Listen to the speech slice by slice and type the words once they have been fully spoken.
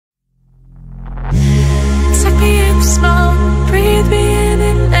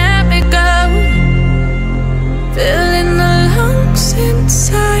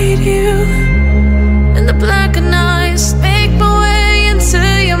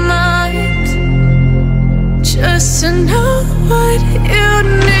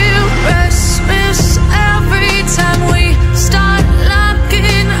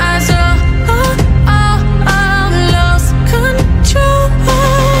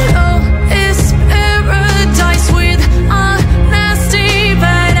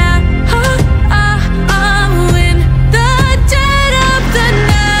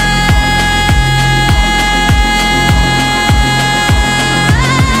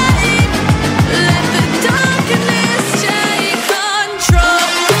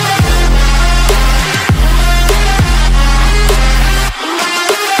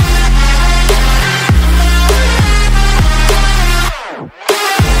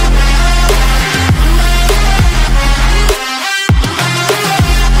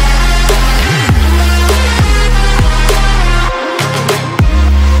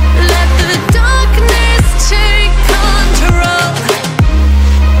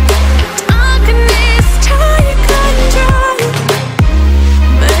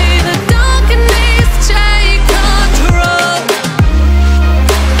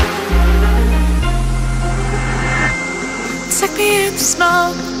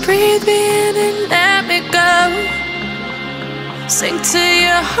small. Breathe me in and let me go. Sink to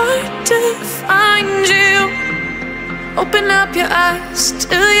your heart to find you. Open up your eyes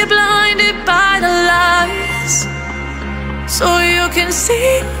till you're blinded by the lies, so you can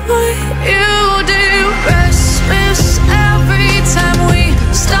see what you do. Restless every time we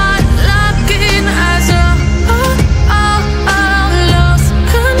start locking eyes. Lost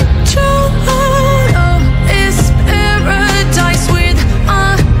control. Oh, it's paradise with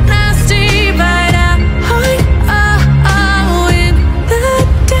honesty, but in the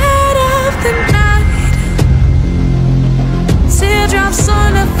dead of the night. Teardrops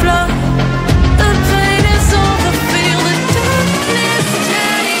on the floor. The pain is over. Feel the darkness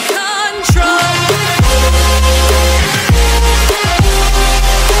take control.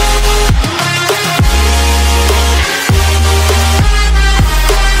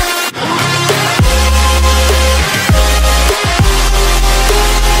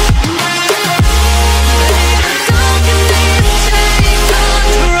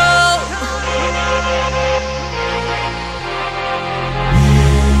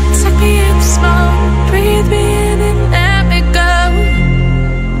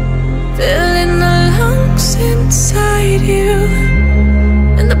 Inside you,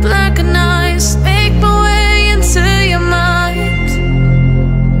 and the blackened eyes make my way into your mind,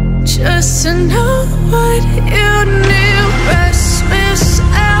 just to know what you knew. Restless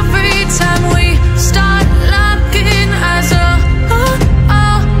every time we start locking eyes.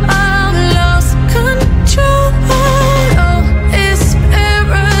 Lost control. Oh, it's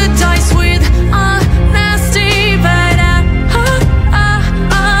paradise with honesty, but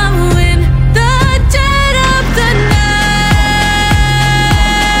in the dead of the night.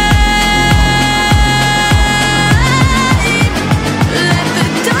 Let the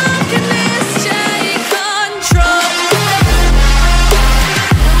darkness take control.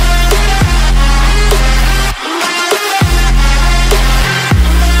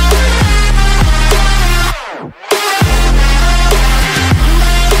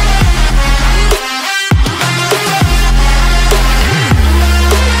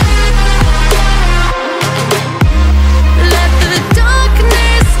 Let the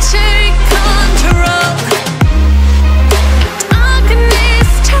darkness take control. Darkness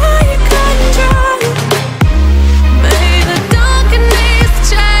take control. May the darkness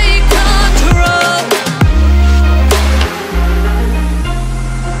take control.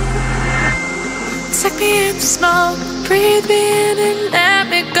 Take me in small. Breathe me in and let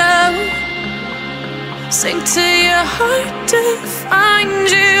me go. Sink to your heart to find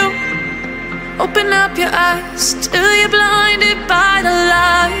you. Open up your eyes till you're blinded by the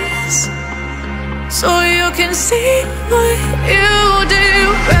lies, so you can see what you do.